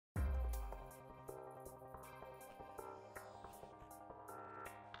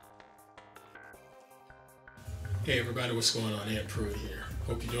Hey everybody, what's going on? Pruitt here.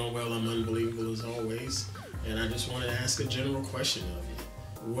 Hope you're doing well. I'm unbelievable as always. And I just want to ask a general question of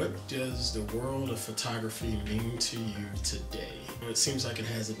you. What does the world of photography mean to you today? It seems like it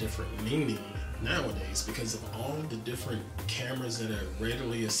has a different meaning nowadays because of all the different cameras that are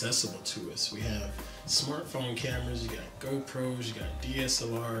readily accessible to us. We have smartphone cameras, you got GoPros, you got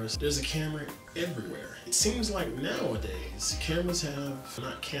DSLRs. There's a camera everywhere. It seems like nowadays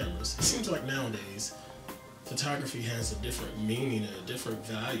it seems like nowadays photography has a different meaning and a different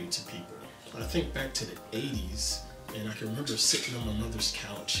value to people. I think back to the 80s, and I can remember sitting on my mother's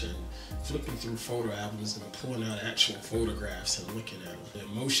couch and flipping through photo albums and pulling out actual photographs and looking at the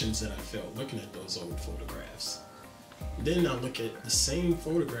emotions that I felt looking at those old photographs. Then I look at the same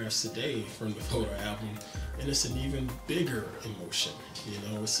photographs today from the photo album, and it's an even bigger emotion. You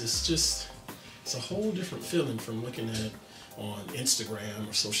know, it's a whole different feeling from looking at it on Instagram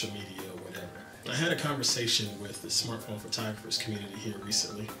or social media or whatever. I had a conversation with the smartphone photographers community here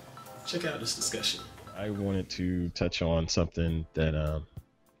recently. Check out this discussion. I wanted to touch on something that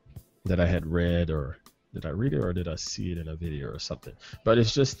I had read, or did I read it or did I see it in a video or something? But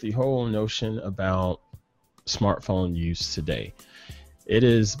it's just the whole notion about smartphone use today. It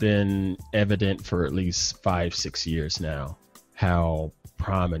has been evident for at least 5-6 years now how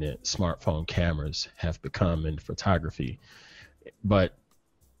prominent smartphone cameras have become in photography. But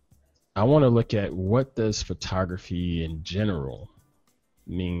I want to look at what does photography in general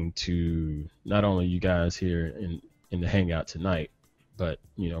mean to not only you guys here in the hangout tonight, but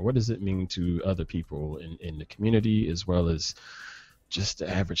what does it mean to other people in the community as well as just the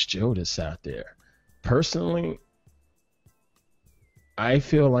average Joe that's out there. Personally, I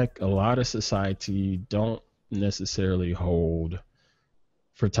feel like a lot of society don't necessarily hold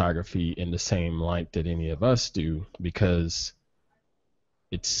photography in the same light that any of us do, because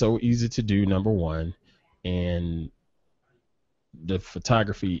it's so easy to do, number one, and the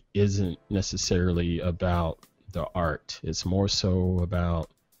photography isn't necessarily about the art. It's more so about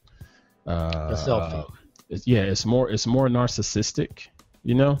the selfie. It's more narcissistic,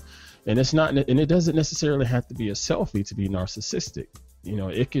 and it's not, and it doesn't necessarily have to be a selfie to be narcissistic.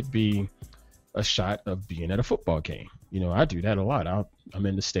 It could be a shot of being at a football game. I do that a lot. I'm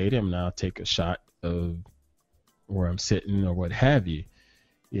in the stadium and I'll take a shot of where I'm sitting or what have you.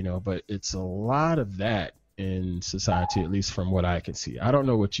 But it's a lot of that in society, at least from what I can see. I don't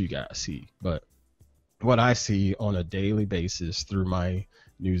know what you guys see, but what I see on a daily basis through my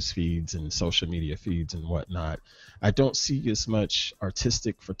news feeds and social media feeds and whatnot, I don't see as much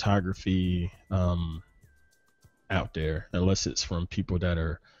artistic photography out there, unless it's from people that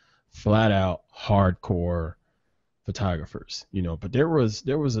are flat out hardcore photographers. But there was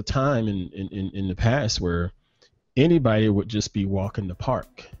a time in the past where anybody would just be walking the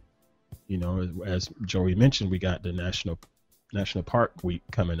park. As Joey mentioned, we got the National Park Week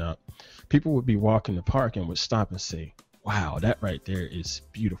coming up. People would be walking the park and would stop and say, wow, that right there is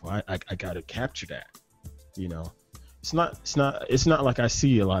beautiful. I got to capture that. It's not like I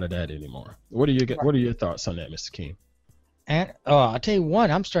see a lot of that anymore. What are your thoughts on that, Mr. King? And I'll tell you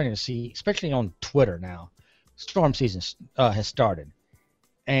one, I'm starting to see, especially on Twitter now, storm season has started.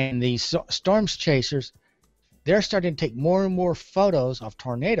 And these storms chasers, they're starting to take more and more photos of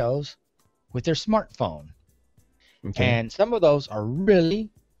tornadoes with their smartphone. Okay. And some of those are really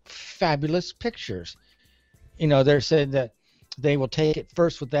fabulous pictures. They're saying that they will take it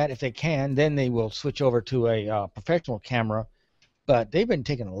first with that if they can, then they will switch over to a professional camera. But they've been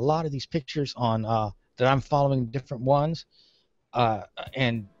taking a lot of these pictures on that I'm following different ones,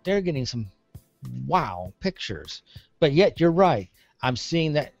 and they're getting some wow pictures. But yet you're right. I'm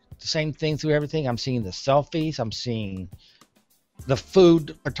seeing that same thing through everything. I'm seeing the selfies. I'm seeing the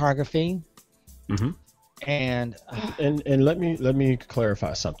food photography. Mm-hmm. And let me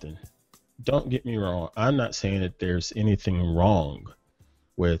clarify something. Don't get me wrong. I'm not saying that there's anything wrong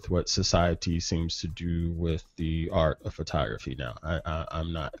with what society seems to do with the art of photography now.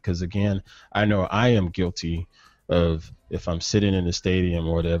 I'm not, because again, I know I am guilty of, if I'm sitting in the stadium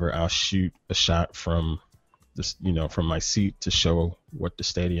or whatever, I'll shoot a shot from this, from my seat to show what the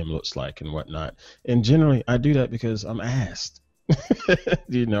stadium looks like and whatnot. And generally I do that because I'm asked.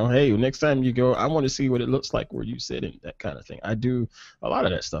 Hey, next time you go, I want to see what it looks like where you sitting, that kind of thing. I do a lot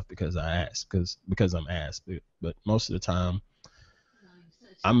of that stuff because I ask, because I'm asked. But most of the time,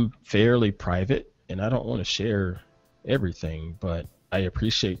 I'm fairly private and I don't want to share everything. But I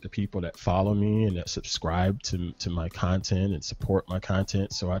appreciate the people that follow me and that subscribe to my content and support my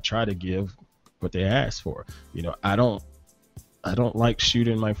content. So I try to give what they ask for. I don't like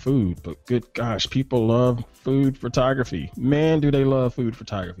shooting my food, but good gosh, people love food photography. Man, do they love food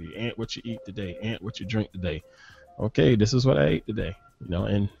photography. Ain't what you eat today, ain't what you drink today. okay, this is what I ate today, you know,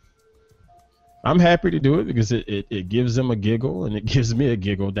 and I'm happy to do it because it gives them a giggle and it gives me a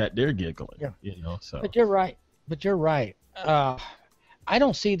giggle that they're giggling, Yeah. you know. So But you're right. But you're right. I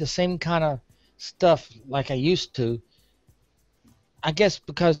don't see the same kind of stuff like I used to. I guess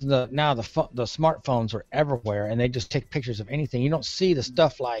because now the smartphones are everywhere and they just take pictures of anything. You don't see the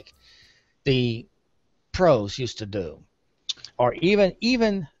stuff like the pros used to do, or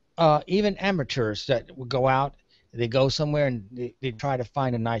even amateurs that would go out. They go somewhere and they try to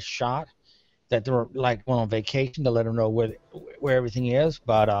find a nice shot that they're like going on vacation to let them know where everything is.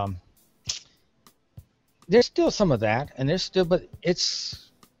 But there's still some of that, and but it's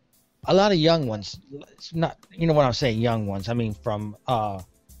a lot of young ones. It's not, you know what I'm saying, young ones. I mean, from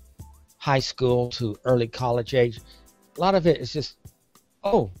high school to early college age. A lot of it is just,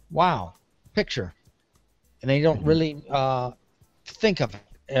 oh wow, picture, and they don't really think of it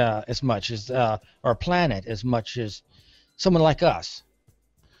as much as or plan it as much as someone like us.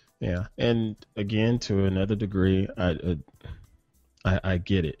 yeah, and again, to another degree, I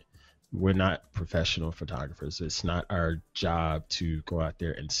get it. We're not professional photographers. It's not our job to go out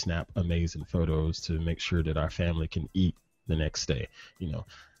there and snap amazing photos to make sure that our family can eat the next day. You know,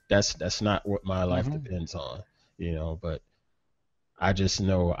 that's not what my life depends on. You know, but I just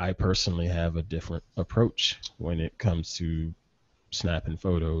know I personally have a different approach when it comes to snapping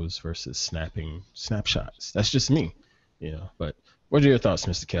photos versus snapping snapshots. That's just me. You know, but what are your thoughts,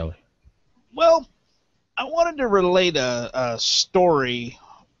 Mr. Kelly? Well, I wanted to relate a story.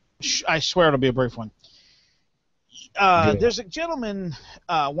 I swear it'll be a brief one. Good. There's a gentleman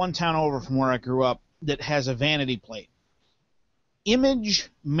one town over from where I grew up that has a vanity plate.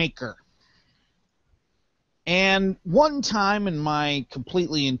 Image maker. And one time in my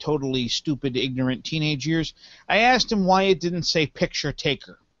completely and totally stupid, ignorant teenage years, I asked him why it didn't say picture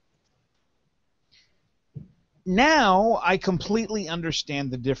taker. Now I completely understand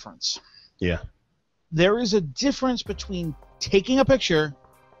the difference. Yeah. There is a difference between taking a picture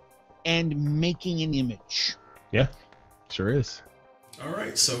and making an image. Yeah, sure is. All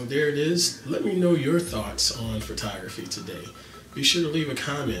right, so there it is. Let me know your thoughts on photography today. Be sure to leave a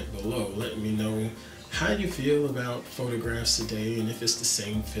comment below. Let me know how you feel about photographs today and if it's the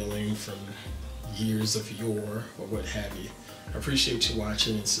same feeling from years of yore or what have you. I appreciate you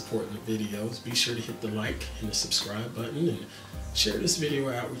watching and supporting the videos. Be sure to hit the like and the subscribe button and share this video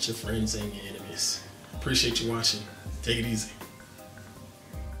out with your friends and your enemies. Appreciate you watching. Take it easy.